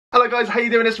Hello guys, how you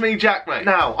doing? It's me, JaackMaate.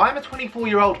 Now, I'm a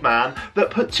 24-year-old man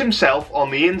that puts himself on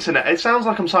the internet. It sounds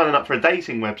like I'm signing up for a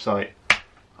dating website.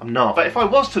 I'm not. But if I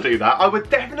was to do that, I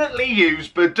would definitely use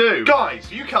Badoo.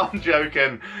 Guys, you can't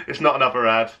joking. It's not another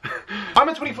ad. I'm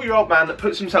a 24-year-old man that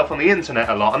puts himself on the internet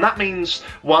a lot, and that means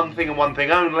one thing and one thing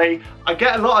only. I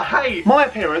get a lot of hate. My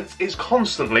appearance is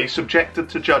constantly subjected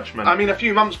to judgment. I mean, a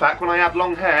few months back when I had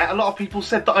long hair, a lot of people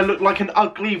said that I looked like an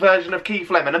ugly version of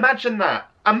Keith Lemon. Imagine that.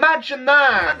 Imagine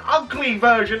that! An ugly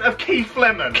version of Keith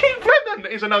Lemon. Keith Lemon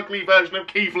is an ugly version of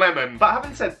Keith Lemon. But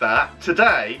having said that,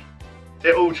 today,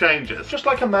 it all changes. Just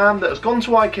like a man that has gone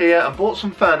to IKEA and bought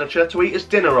some furniture to eat his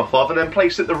dinner off of and then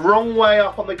placed it the wrong way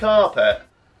up on the carpet.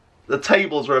 The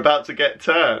tables are about to get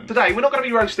turned. Today, we're not going to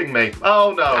be roasting me.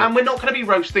 Oh no. And we're not going to be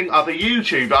roasting other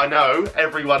YouTubers. I know,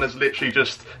 everyone has literally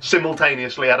just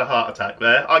simultaneously had a heart attack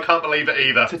there. I can't believe it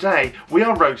either. Today, we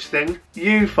are roasting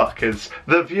you fuckers,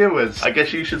 the viewers. I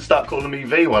guess you should start calling me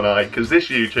V1I, because this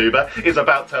YouTuber is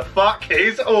about to fuck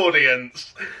his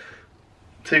audience.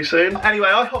 Too soon? Anyway,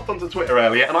 I hopped onto Twitter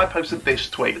earlier and I posted this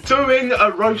tweet. Doing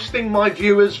a roasting my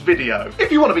viewers video.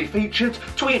 If you want to be featured,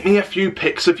 tweet me a few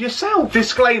pics of yourself.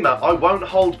 Disclaimer, I won't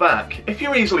hold back. If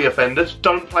you're easily offended,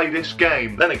 don't play this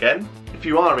game. Then again, if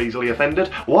you are easily offended,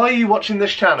 why are you watching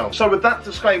this channel? So with that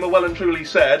disclaimer well and truly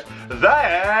said,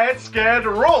 let's get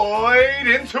right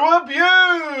into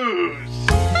abuse!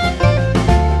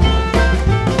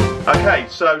 Okay,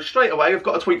 so straight away we've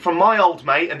got a tweet from my old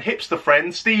mate and hipster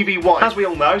friend, Stevie White. As we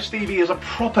all know, Stevie is a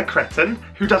proper cretin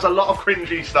who does a lot of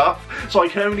cringy stuff, so I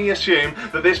can only assume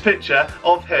that this picture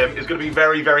of him is going to be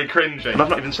very, very cringy. And I've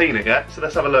not even seen it yet, so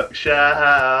let's have a look.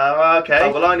 Okay.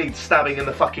 Oh, well, I need stabbing in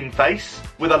the fucking face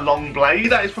with a long blade.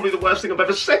 That is probably the worst thing I've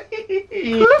ever seen.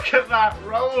 Look at that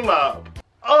roll-up.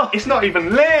 Oh, it's not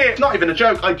even lit! It's not even a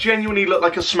joke. I genuinely look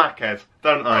like a smackhead,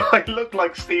 don't I? I look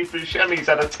like Steve Buscemi's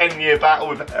had a 10-year battle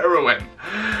with heroin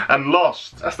and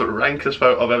lost. That's the rankest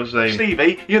photo I've ever seen.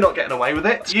 Stevie, you're not getting away with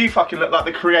it. You fucking look like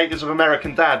the creators of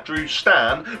American Dad drew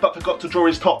Stan, but forgot to draw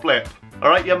his top lip.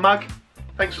 Alright, you mug?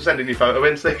 Thanks for sending your photo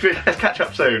in, Stevie. Let's catch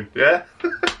up soon, yeah?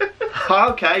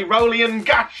 Okay, Rolian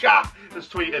Gasha has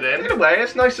tweeted in a way,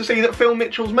 it's nice to see that Phil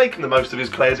Mitchell's making the most of his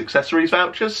Claire's Accessories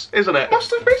vouchers, isn't it?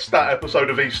 Must have missed that episode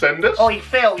of EastEnders. Oi,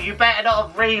 Phil, you better not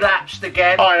have relapsed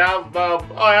again. I have, Mum.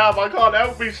 I have. I can't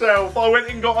help myself. I went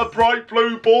and got a bright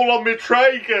blue ball on my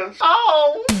tragus.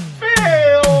 Oh,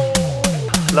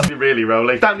 Phil! Love you really,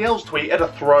 Rolly. Danielle's tweeted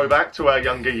a throwback to her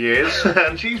younger years,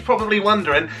 and she's probably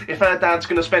wondering if her dad's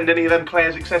going to spend any of them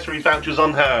Claire's Accessories vouchers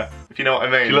on her, if you know what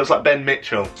I mean. She looks like Ben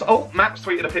Mitchell. So, oh, Matt's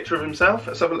tweeted a picture of himself.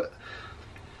 Let's have a look.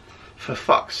 For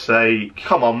fuck's sake.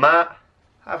 Come on, Matt.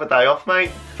 Have a day off, mate.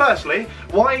 Firstly,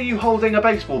 why are you holding a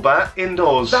baseball bat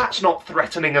indoors? That's not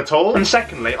threatening at all. And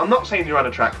secondly, I'm not saying you're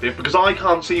unattractive, because I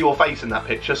can't see your face in that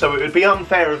picture, so it would be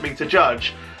unfair of me to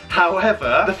judge.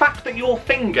 However, the fact that your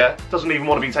finger doesn't even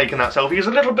want to be taking that selfie is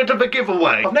a little bit of a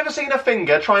giveaway. I've never seen a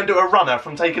finger try and do a runner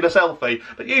from taking a selfie,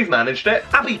 but you've managed it.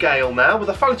 Abigail now, with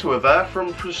a photo of her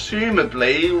from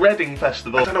presumably Reading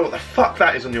Festival. I don't know what the fuck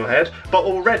that is on your head, but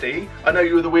already I know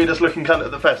you were the weirdest looking cunt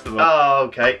at the festival. Oh,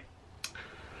 okay.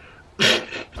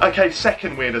 Okay,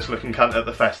 second weirdest looking cunt at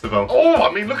the festival. Oh,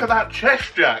 I mean, look at that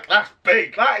chest, Jack. That's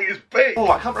big. That is big. Oh,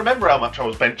 I can't remember how much I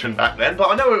was benching back then, but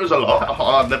I know it was a lot.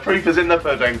 Oh, the proof is in the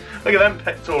pudding. Look at them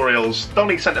pectorials.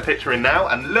 Donnie sent a picture in now,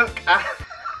 and look at...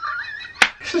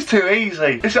 This is too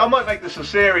easy. I might make this a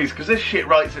series, because this shit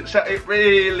writes itself. It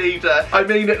really does. I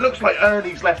mean, it looks like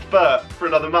Ernie's left Bert for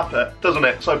another Muppet, doesn't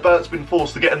it? So Bert's been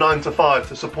forced to get a 9 to 5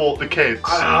 to support the kids.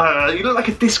 You look like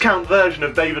a discount version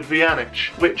of David Vianich,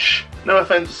 which, no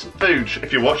offence, Booge,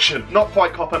 if you're watching. Not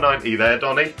quite Copper 90 there,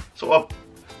 Donnie. Sort of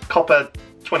Copper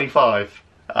 25.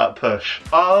 Push.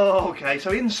 Oh, okay,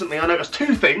 so instantly I noticed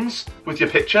two things with your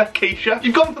picture, Keisha.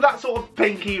 You've gone for that sort of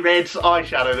pinky red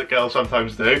eyeshadow that girls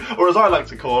sometimes do, or as I like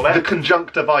to call it, the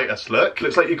conjunctivitis look.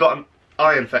 Looks like you've got an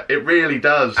eye infection. It really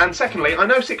does. And secondly, I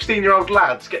know 16-year-old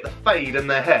lads get the fade in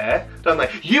their hair, don't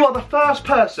they? You are the first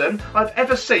person I've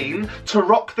ever seen to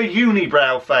rock the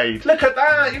unibrow fade. Look at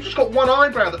that, you've just got one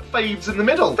eyebrow that fades in the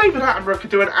middle. David Attenborough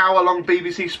could do an hour-long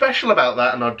BBC special about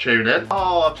that and I'd tune in.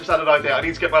 Oh, I've just had an idea. I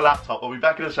need to get my laptop. I'll be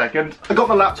back in a second. I got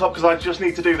my laptop because I just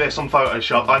need to do this on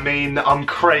Photoshop. I mean, I'm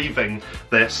craving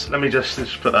this. Let me just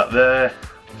put that there.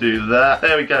 Do that.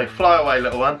 There we go. Fly away,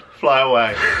 little one. Fly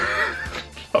away.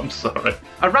 I'm sorry.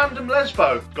 A random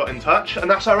lesbo got in touch, and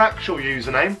that's her actual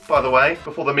username, by the way,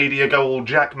 before the media go all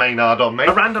Jack Maynard on me.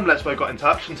 A random lesbo got in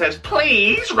touch and says,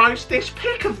 please roast this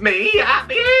pic of me at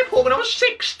the airport when I was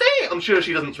 60. I'm sure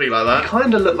she doesn't speak like that. You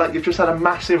kind of look like you've just had a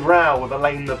massive row with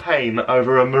Elaine the Pain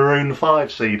over a Maroon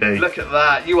 5 CD. Look at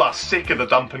that, you are sick of the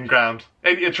dumping ground.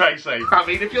 Ain't you, Tracy? I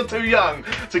mean, if you're too young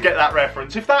to get that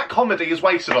reference, if that comedy is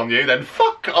wasted on you, then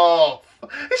fuck off.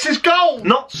 This is gold!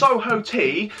 Not Soho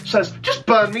T says, just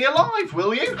burn me alive,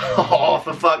 will you? Oh,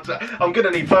 for fuck's sake. I'm gonna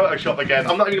need Photoshop again.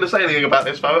 I'm not even gonna say anything about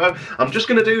this photo. I'm just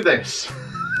gonna do this.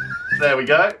 There we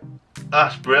go.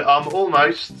 That's brilliant. I'm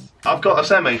almost... I've got a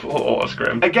semi. Oh, that's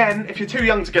grim. Again, if you're too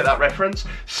young to get that reference,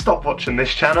 stop watching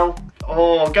this channel.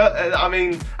 Oh, I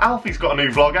mean, Alfie's got a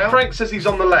new vlog out. Frank says he's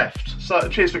on the left, so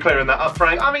cheers for clearing that up,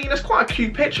 Frank. I mean, it's quite a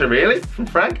cute picture, really, from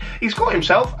Frank. He's got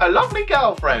himself a lovely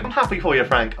girlfriend. I'm happy for you,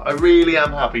 Frank. I really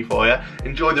am happy for you.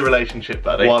 Enjoy the relationship,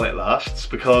 buddy, while it lasts,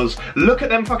 because look at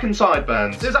them fucking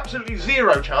sideburns. There's absolutely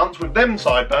zero chance with them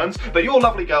sideburns that your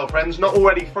lovely girlfriend's not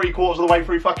already 3/4 of the way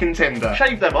through fucking Tinder.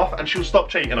 Shave them off and she'll stop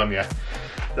cheating on you.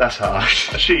 That's harsh.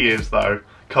 She is, though.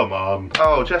 Come on.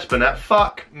 Oh, Jess Burnett,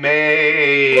 fuck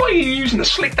me. What are you using to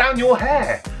slick down your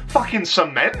hair? Fucking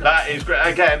cement? That is great.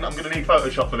 Again, I'm going to need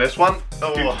Photoshop for this one.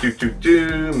 Oh.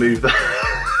 Move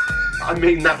that. I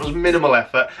mean, that was minimal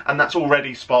effort, and that's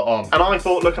already spot on. And I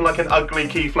thought looking like an ugly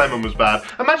Keith Lemon was bad.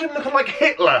 Imagine looking like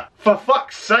Hitler, for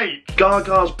fuck's sake.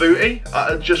 Gaga's booty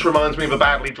just reminds me of a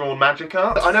badly drawn magic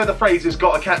art. I know the phrase is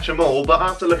gotta catch 'em all, but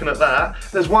after looking at that,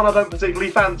 there's one I don't particularly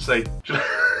fancy.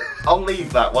 I'll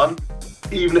leave that one,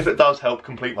 even if it does help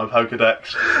complete my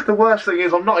Pokedex. The worst thing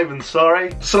is, I'm not even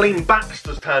sorry. Celine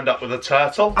Baxter's turned up with a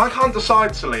turtle. I can't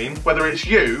decide, Celine, whether it's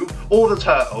you or the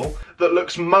turtle that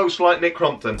looks most like Nick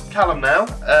Crompton. Callum now,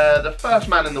 the first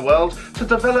man in the world to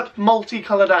develop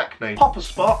multicoloured acne. Pop a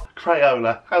spot,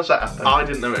 Crayola. How's that happen? I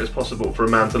didn't know it was possible for a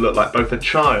man to look like both a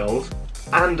child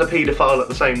and a paedophile at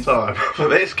the same time. But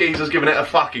this geezer's giving it a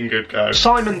fucking good go.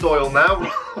 Simon Doyle now.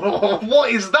 What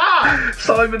is that?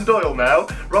 Simon Doyle now,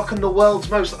 rocking the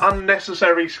world's most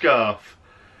unnecessary scarf.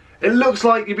 It looks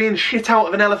like you're being shit out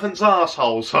of an elephant's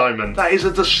arsehole, Simon. That is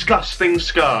a disgusting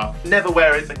scarf. Never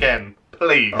wear it again.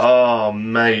 Please. Oh,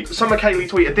 mate. Summer Kaylee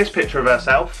tweeted this picture of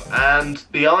herself, and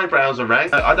the eyebrows are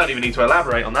rank. I don't even need to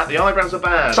elaborate on that. The eyebrows are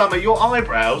bad. Summer, your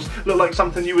eyebrows look like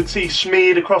something you would see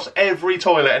smeared across every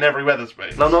toilet in every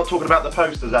Wetherspoon. And I'm not talking about the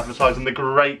posters advertising the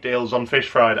great deals on Fish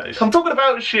Fridays. I'm talking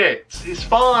about shit. It's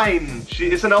fine.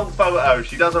 It's an old photo.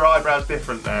 She does her eyebrows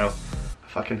different now. I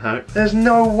fucking hope. There's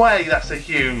no way that's a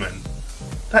human.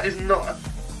 That is not...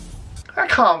 That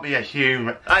can't be a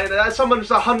human. Someone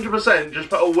just 100% just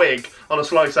put a wig on a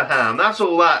slice of ham. That's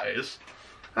all that is.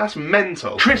 That's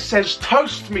mental. Chris says,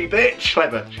 toast me, bitch.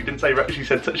 Clever. She didn't say, she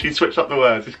said, she switched up the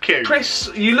words. It's cute. Chris,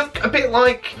 you look a bit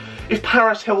like if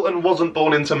Paris Hilton wasn't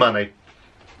born into money.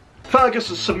 Fergus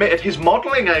has submitted his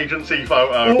modelling agency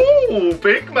photo. Ooh,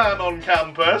 big man on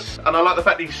campus. And I like the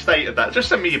fact he stated that. Just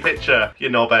send me your picture, you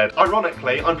knobhead.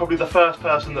 Ironically, I'm probably the first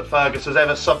person that Fergus has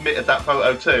ever submitted that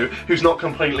photo to who's not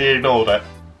completely ignored it.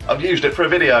 I've used it for a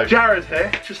video. Jared here,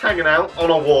 just hanging out on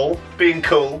a wall, being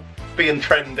cool, being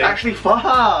trendy. Actually, fuck,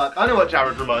 I know what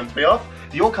Jared reminds me of.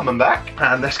 You're coming back.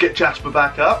 And let's get Jasper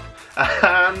back up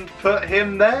and put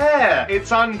him there.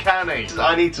 It's uncanny.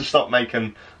 I need to stop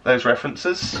making those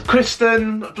references.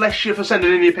 Kristen, bless you for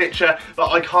sending in your picture, but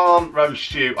I can't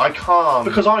roast you. I can't.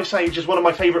 Because Ice Age is one of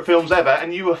my favourite films ever,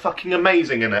 and you were fucking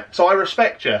amazing in it. So I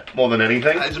respect you more than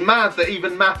anything. It's mad that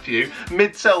even Matthew,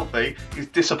 mid-selfie, is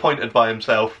disappointed by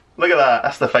himself. Look at that.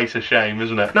 That's the face of shame,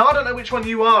 isn't it? Now, I don't know which one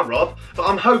you are, Rob, but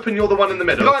I'm hoping you're the one in the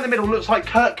middle. The guy in the middle looks like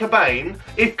Kurt Cobain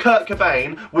if Kurt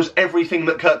Cobain was everything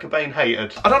that Kurt Cobain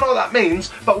hated. I don't know what that means,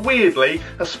 but weirdly,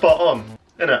 that's spot on.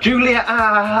 Innit? Julia,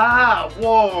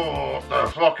 whoa, what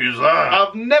the fuck is that?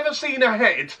 I've never seen a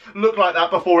head look like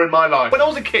that before in my life. When I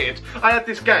was a kid, I had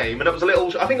this game and it was a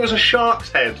little, I think it was a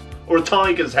shark's head. Or a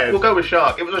tiger's head. We'll go with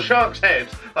shark. It was a shark's head,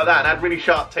 like that, and had really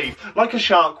sharp teeth, like a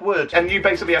shark would. And you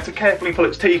basically had to carefully pull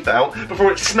its teeth out before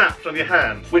it snapped on your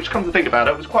hand. Which, come to think about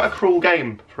it, was quite a cruel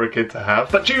game for a kid to have.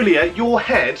 But Julia, your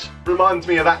head reminds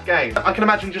me of that game. I can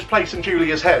imagine just placing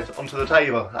Julia's head onto the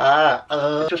table.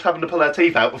 Just having to pull her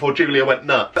teeth out before Julia went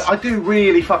nuts. But I do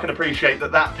really fucking appreciate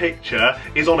that that picture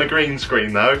is on a green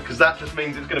screen though, because that just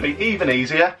means it's going to be even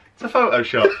easier to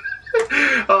Photoshop.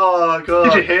 Oh god.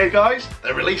 Did you hear, guys?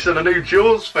 They're releasing a new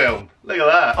Jaws film. Look at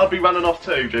that. I'd be running off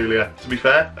too, Julia, to be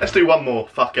fair. Let's do one more,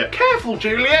 fuck it. Careful,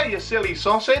 Julia, you silly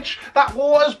sausage. That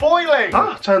water's boiling.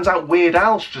 Ah, turns out Weird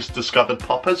Al's just discovered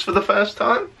poppers for the first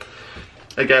time.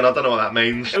 Again, I don't know what that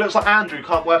means. It looks like Andrew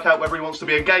can't work out whether he wants to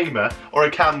be a gamer or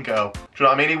a cam girl. Do you know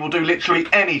what I mean? He will do literally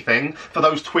anything for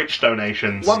those Twitch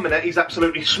donations. One minute he's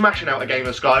absolutely smashing out a game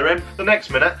of Skyrim, the next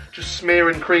minute just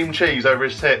smearing cream cheese over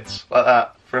his tits, like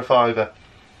that, for a £5.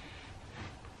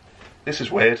 This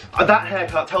is weird. That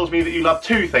haircut tells me that you love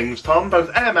two things, Tom,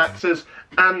 both Air Maxes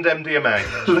and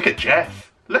MDMA. Look at Jeff.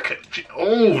 Look at,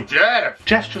 oh, Jeff!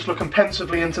 Jeff's just looking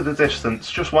pensively into the distance,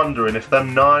 just wondering if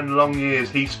them 9 long years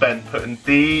he spent putting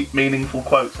deep, meaningful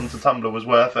quotes onto Tumblr was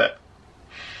worth it.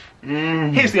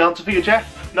 Here's the answer for you,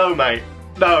 Jeff. No, mate.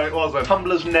 No, it wasn't.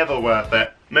 Tumblr's never worth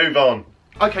it. Move on.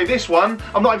 Okay, this one,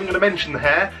 I'm not even going to mention the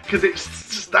hair,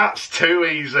 because that's too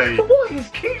easy. Why is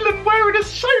Keelan wearing a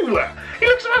solar? He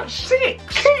looks about 6.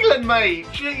 Keelan, mate,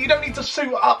 you don't need to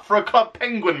suit up for a Club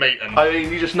Penguin meeting. I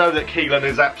mean, you just know that Keelan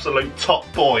is absolute top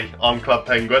boy on Club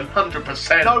Penguin,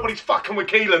 100%. Nobody's fucking with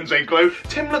Keelan's igloo.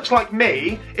 Tim looks like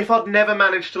me if I'd never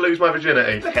managed to lose my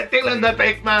virginity. Look at Dylan, the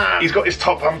big man. He's got his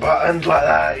top unbuttoned like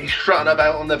that. He's strutting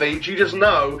about on the beach. You just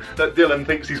know that Dylan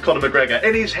thinks he's Conor McGregor.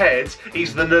 In his head,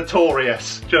 he's the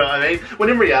Notorious. Do you know what I mean? When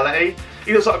in reality,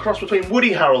 he looks like a cross between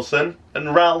Woody Harrelson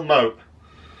and Ral Moat.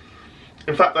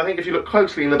 In fact, I think if you look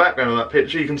closely in the background of that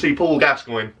picture, you can see Paul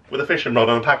Gascoigne with a fishing rod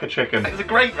and a pack of chicken. It's a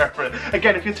great reference.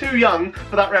 Again, if you're too young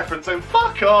for that reference, then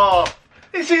fuck off!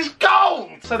 This is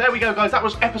gold! So there we go, guys. That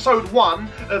was episode 1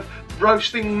 of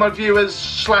roasting my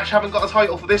viewers / haven't got a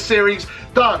title for this series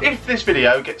done. If this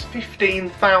video gets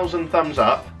 15,000 thumbs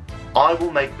up, I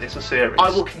will make this a series. I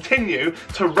will continue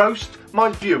to roast my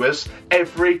viewers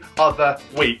every other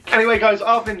week. Anyway, guys,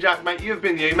 I've been JaackMaate, you've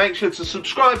been you. Make sure to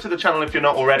subscribe to the channel if you're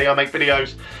not already. I make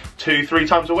videos 2-3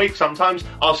 times a week sometimes.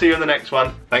 I'll see you in the next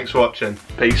one. Thanks for watching.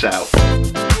 Peace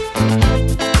out.